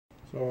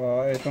So,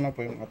 ito na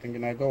po yung ating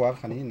ginagawa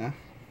kanina.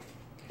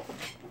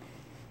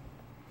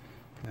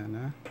 Ayan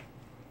na.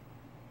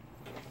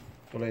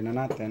 Tuloy na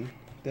natin.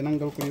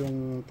 Tinanggal ko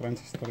yung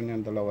transistor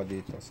niya, dalawa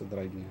dito sa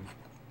drive niya.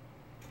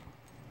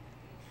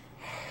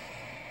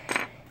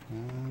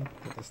 Ayan,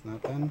 titas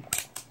natin.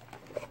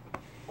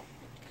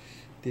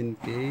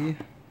 10K.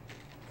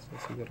 So,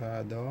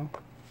 sigurado.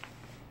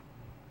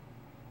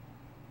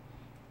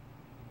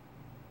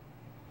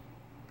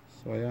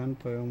 So, ayan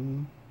po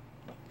yung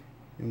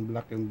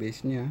black yung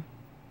base niya.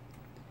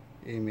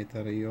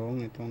 Emitter yung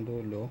itong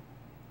dulo.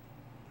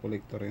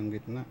 Collector yung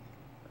gitna.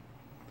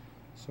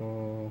 So,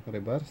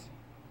 reverse.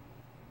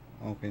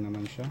 Okay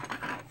naman siya.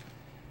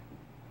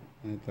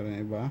 Ito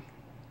rin iba.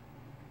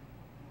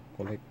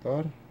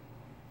 Collector.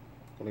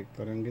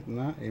 Collector yung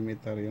gitna.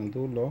 Emitter yung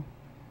dulo.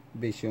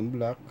 Base yung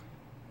black.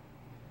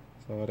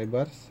 So,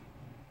 reverse.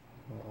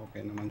 So,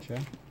 okay naman siya.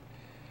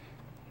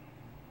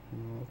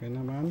 Okay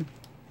naman.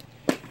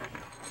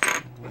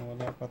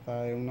 Wala pa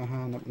tayong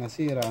nahanap na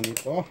sira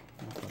nito.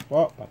 Ako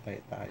po,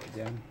 patay tayo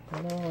dyan.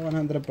 Pero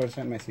 100%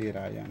 may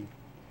sira yan.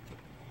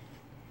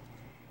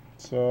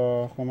 So,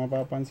 kung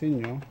mapapansin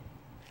nyo,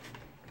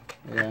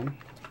 ayan,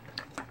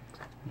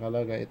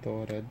 nakalagay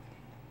ito red.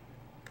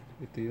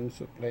 Ito yung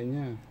supply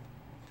nya,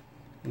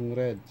 yung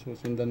red. So,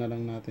 sundan na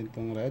lang natin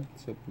itong red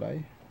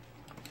supply.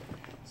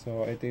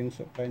 So, ito yung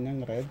supply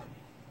nyang red.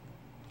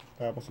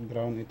 Tapos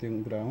ground, ito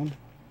yung ground.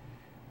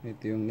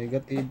 Ito yung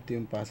negative, ito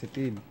yung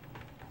positive.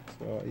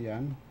 So,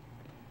 ayan.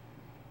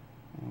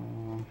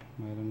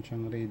 Mayroon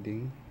siyang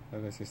reading.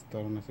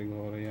 Resistor na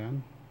siguro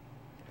yan.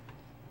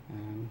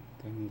 Ayan.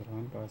 Ito yung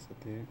ground,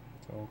 positive.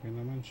 So, okay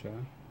naman siya.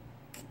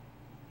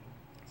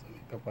 So, may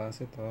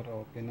capacitor.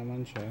 Okay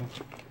naman siya.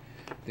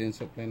 Ito yung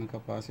supply ng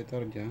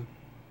capacitor niya.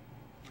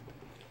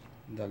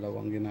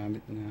 Dalawang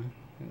ginamit niya.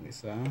 Yung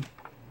isa.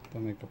 Ito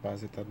may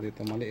capacitor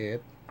dito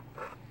maliit.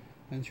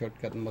 Ayan,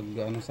 shortcut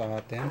mag-ano sa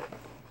atin.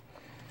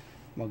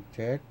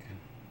 Mag-check.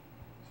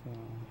 So,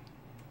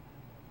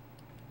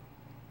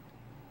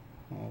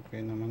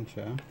 okay naman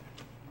siya.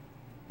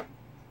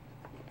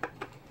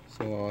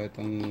 So,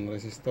 itong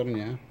resistor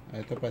niya.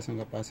 Ito pa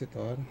isang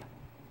capacitor.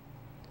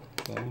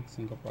 Ito,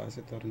 isang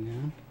capacitor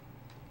niya.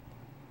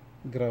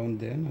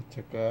 Ground din at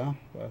saka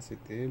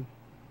positive.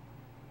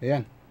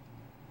 Ayan.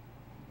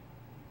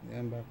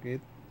 Ayan,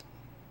 bakit?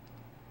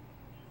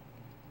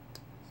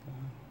 So,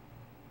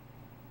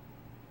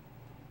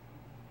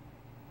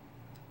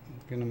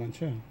 okay naman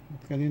siya.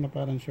 At kanina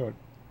parang short.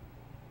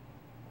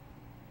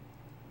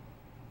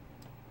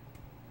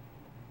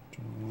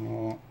 So,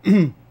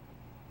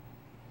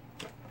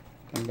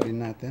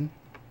 tanggalin natin.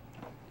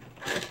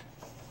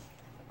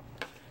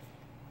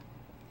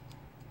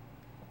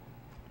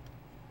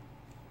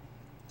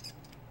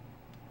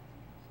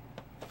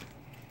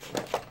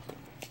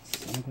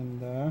 Ang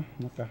ganda,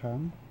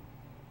 nakahang.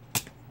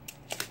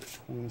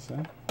 Ang isa,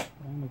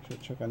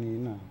 nag-shot siya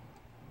kanina.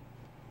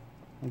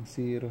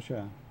 Nag-zero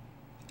siya.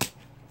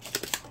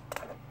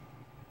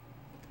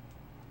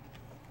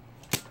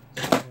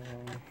 So,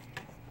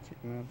 check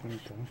natin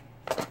ito.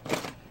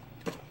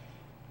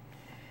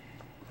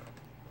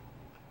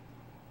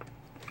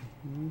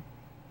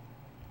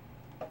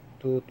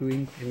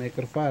 220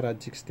 microfarad,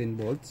 16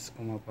 volts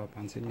kung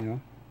mapapansin nyo.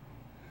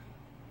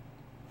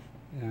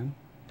 Ayan,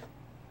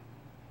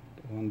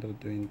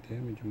 220,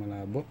 medyo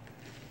malabo.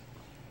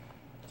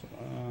 So,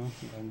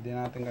 hindi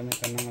natin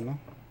gamitan ng ano,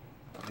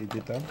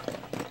 digital.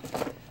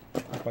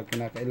 Kapag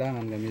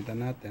kinakailangan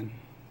gamitan natin,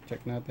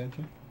 check natin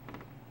siya.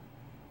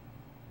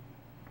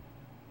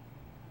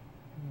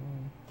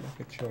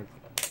 Bakit short?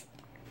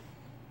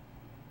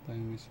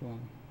 Time is 1.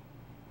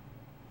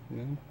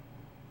 Ayan.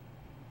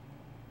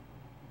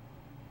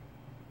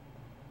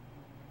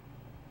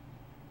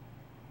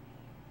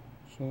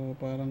 So,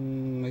 parang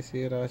may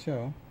sira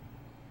siya, oh.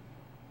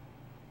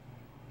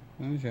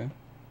 Ano siya?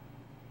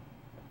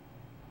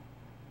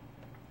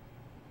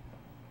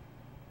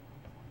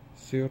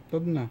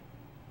 Shorted na.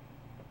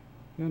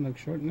 Yan,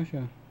 nag-short na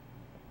siya.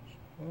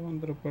 So,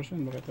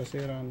 100% bakit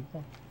nasiraan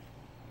pa.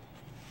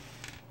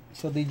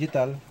 So,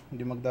 digital.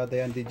 Hindi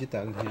magdadayan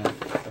digital. Yan,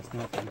 tapos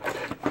natin.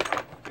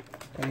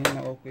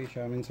 Kanina okay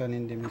siya. Minsan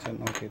hindi, minsan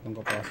okay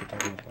itong capacitor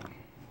nito.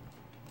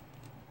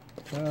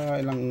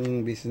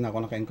 Ilang beses na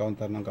ako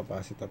naka-encounter ng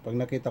capacitor. Pag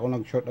nakita ko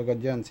nag-short agad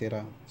yan,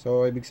 sira.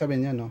 So, ibig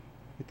sabihin yan, no?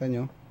 Kita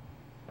nyo?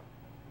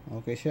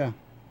 Okay siya.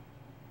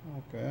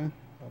 Okay.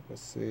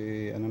 Tapos,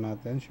 ano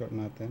natin? Short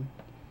natin.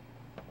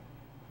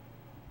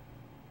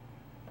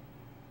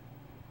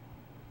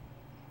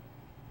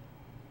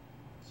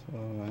 So,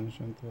 ano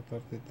siya?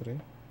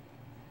 233.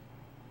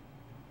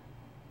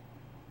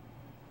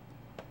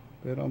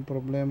 Pero ang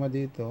problema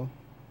dito,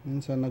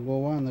 minsan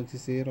nagwa-1,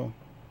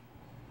 nagsisiro.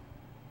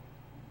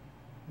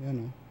 Yan,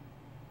 o.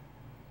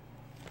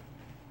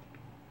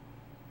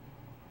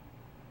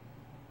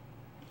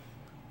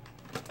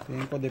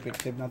 Tingin ko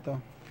defective na to.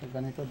 So,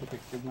 ganito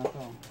defective na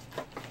to.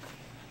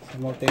 Sa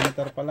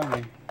multimeter pa lang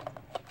eh.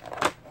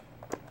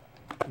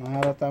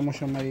 Mahalata mo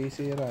siya may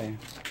sira eh.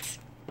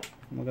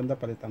 Maganda,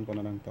 palitan ko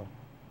na lang to.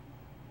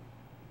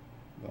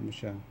 Gamo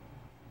siya.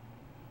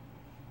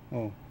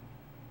 Oh,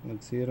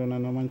 nag-zero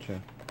na naman siya.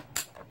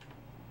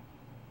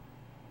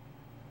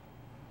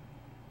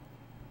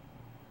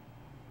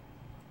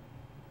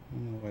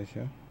 Okay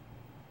siya.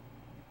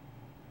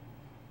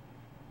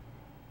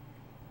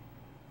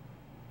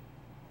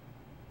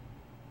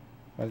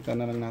 Palitan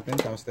na lang natin,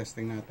 tapos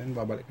testing natin.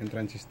 Babalik yung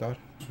transistor.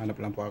 Hanap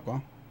lang po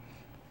ako.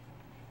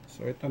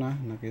 So ito na,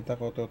 nakita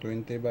ko to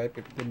 20 by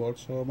 50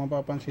 volts. So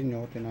mapapansin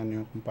nyo, tinan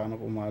nyo kung paano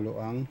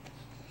pumalo ang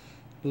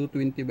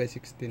 220 by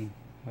 16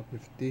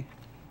 50.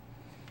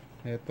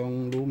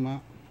 Etong luma.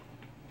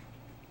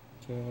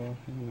 So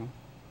yun o,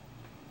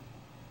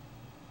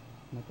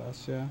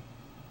 mataas siya.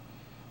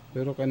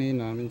 Pero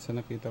kanina minsan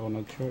nakita ko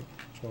nag short.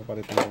 So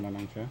palitan ko na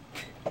lang siya.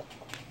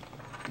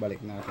 Balik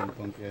natin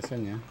itong pyesa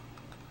nya.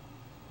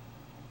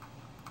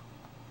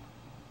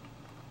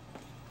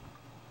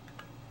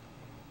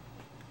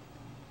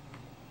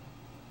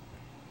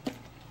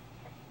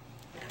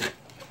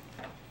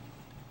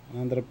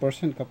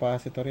 %,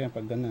 capacitor yan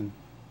pag ganun.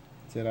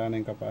 Sira na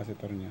yung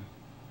capacitor nya.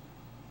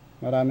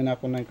 Marami na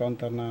ako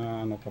na-encounter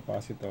na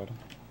capacitor.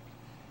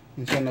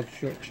 Minsan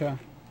nag-short siya.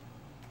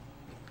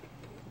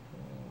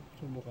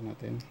 Subukan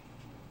natin.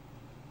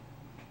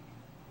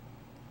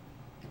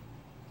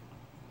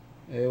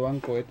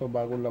 Ewan ko, ito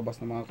bagong labas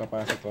ng mga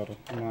capacitor,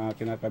 mga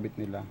kinakabit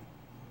nila.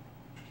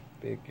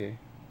 Peke.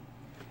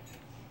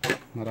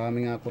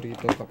 Marami nga ako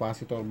rito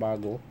capacitor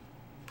bago.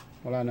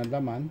 Wala nang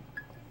laman.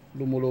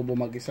 Lumulubo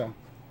mag-isa.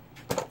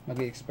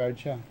 Nag-i-expired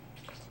siya.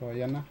 So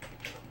ayan na.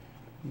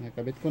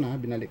 Nakabit ko na,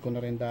 binalik ko na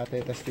rin dati.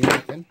 Testing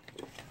natin.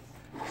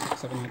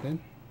 Saksak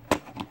natin.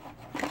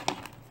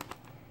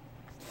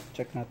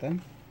 Check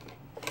natin.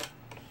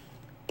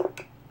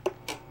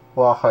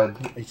 واحد.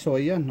 Ay, so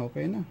ayan,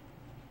 okay na.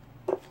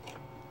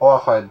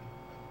 واحد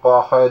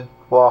واحد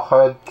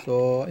واحد.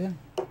 So ayan.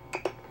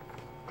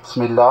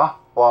 بسم الله.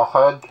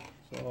 واحد.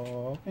 So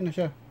okay na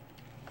siya.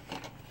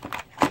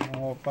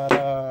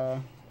 Para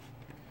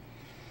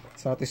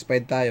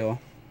satisfied tayo.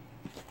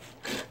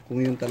 Kung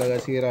yun talaga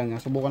sira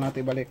niya, subukan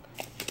natin balik.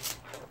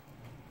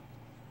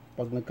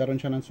 Pag nagkaroon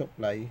siya ng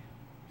supply,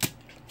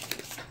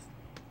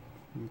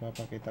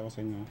 papakita ko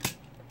sa inyo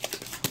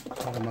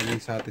para maging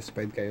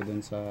satisfied kayo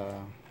dun sa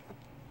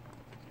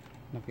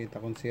nakita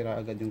kong sira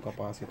agad yung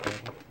capacitor.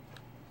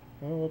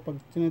 So pag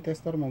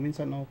tinetester mo,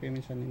 minsan okay,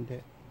 minsan hindi.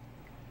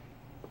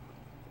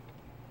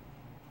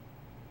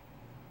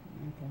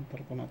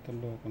 Counter ko na ito,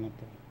 loko na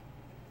ito.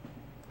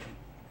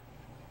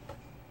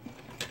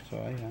 So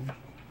ayan,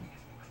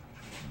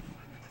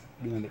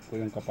 binalik ko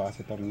yung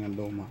capacitor niya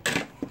luma.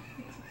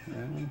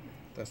 Ayan,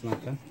 test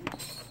natin.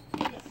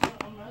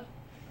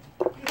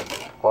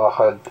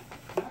 واحد.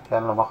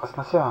 yan lumakas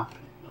na siya.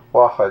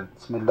 واحد.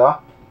 بسم الله.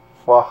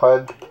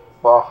 واحد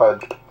واحد.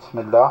 بسم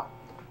الله.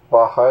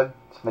 واحد.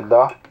 بسم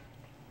الله.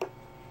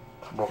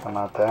 Subukan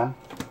natin.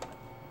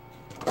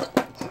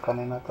 Kasi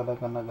kanina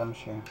talaga nagano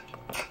siya.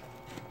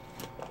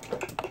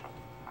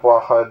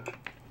 واحد.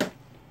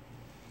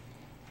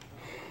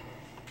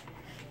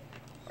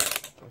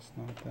 Test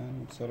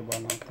natin, obserba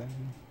natin.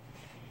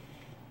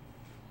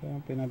 Kaya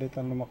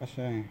pinalitan, lumakas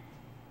siya eh.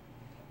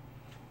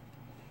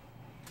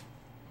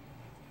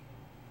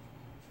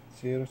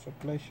 Zero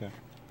supply siya.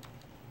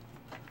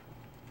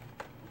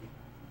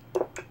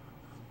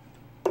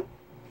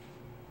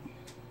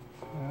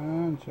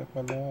 Yan siya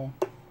pala.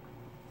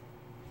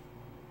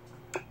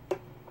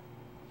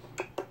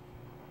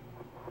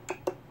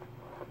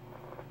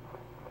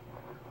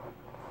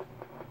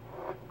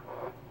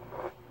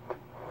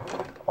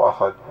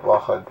 واحد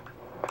واحد.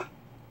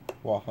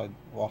 Wakad,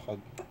 wakad.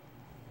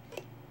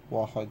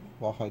 Wakad,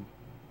 wakad.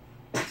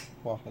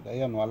 Wakad.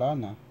 Ayan, wala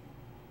na.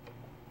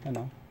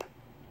 Ano?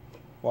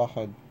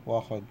 Wakad,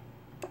 wakad.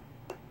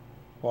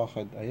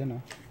 Wakad, ayan o.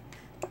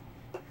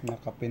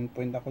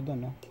 Naka-pinpoint ako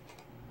doon o.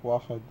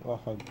 Wakad,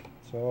 wakad.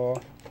 So,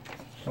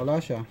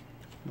 wala siya.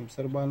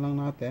 Obserbahan lang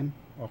natin.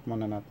 Off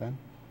muna natin.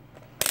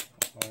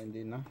 O,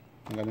 hindi na.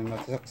 Tanggalin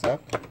natin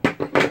saksak.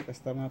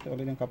 Testar natin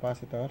ulit yung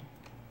capacitor.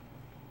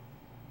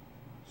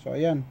 So,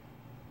 ayan.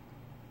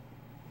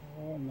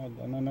 O,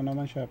 ano na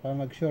naman siya.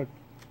 Parang nag-short.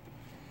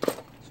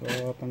 So,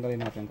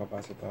 tanggalin natin yung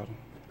capacitor.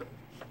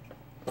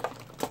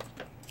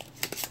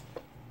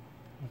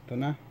 Ito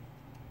na.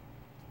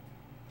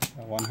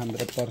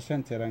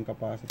 100% sira yung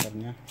capacitor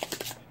niya.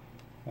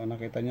 O,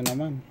 nakita nyo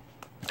naman.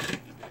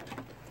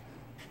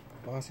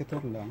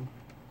 Capacitor lang.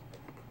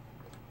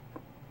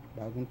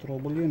 Bagong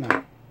trouble yun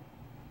ah.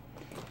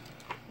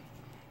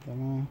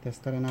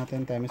 Tester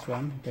natin times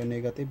 1. Ito yung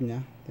negative niya.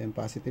 Ito yung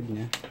positive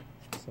niya.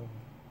 So,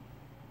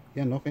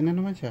 yan, okay na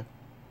naman siya.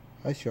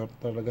 Ay, short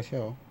talaga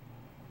siya oh.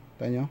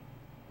 Ito nyo.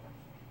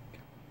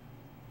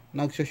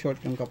 Nag-short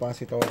yung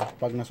capacitor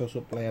pag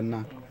nasusuplayan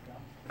na.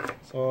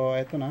 So,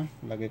 eto na.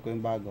 Lagay ko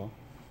yung bago.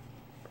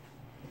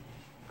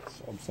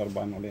 So,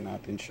 obserbahan ulit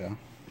natin siya.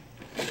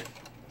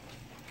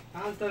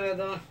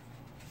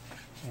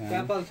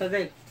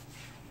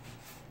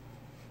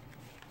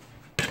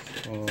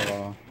 So,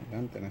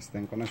 yan.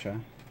 Tinesting ko na siya.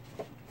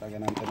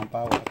 Lagyan natin ng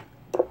power.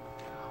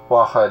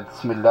 واحد.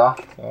 بسم الله.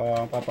 So,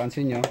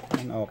 papansin nyo,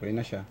 okay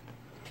na siya.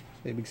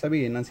 Ibig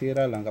sabihin,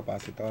 nansira lang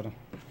capacitor.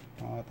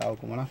 Tawag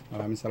ko muna.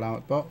 Maraming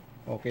salamat po.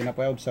 Okay na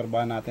po yan.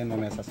 Obserbahan natin.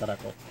 Mamaya sasara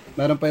ko.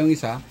 Meron pa yung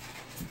isa.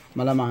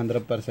 Malamang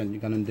 100%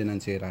 ganun din ang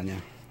sira niya.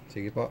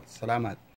 Sige po. Salamat.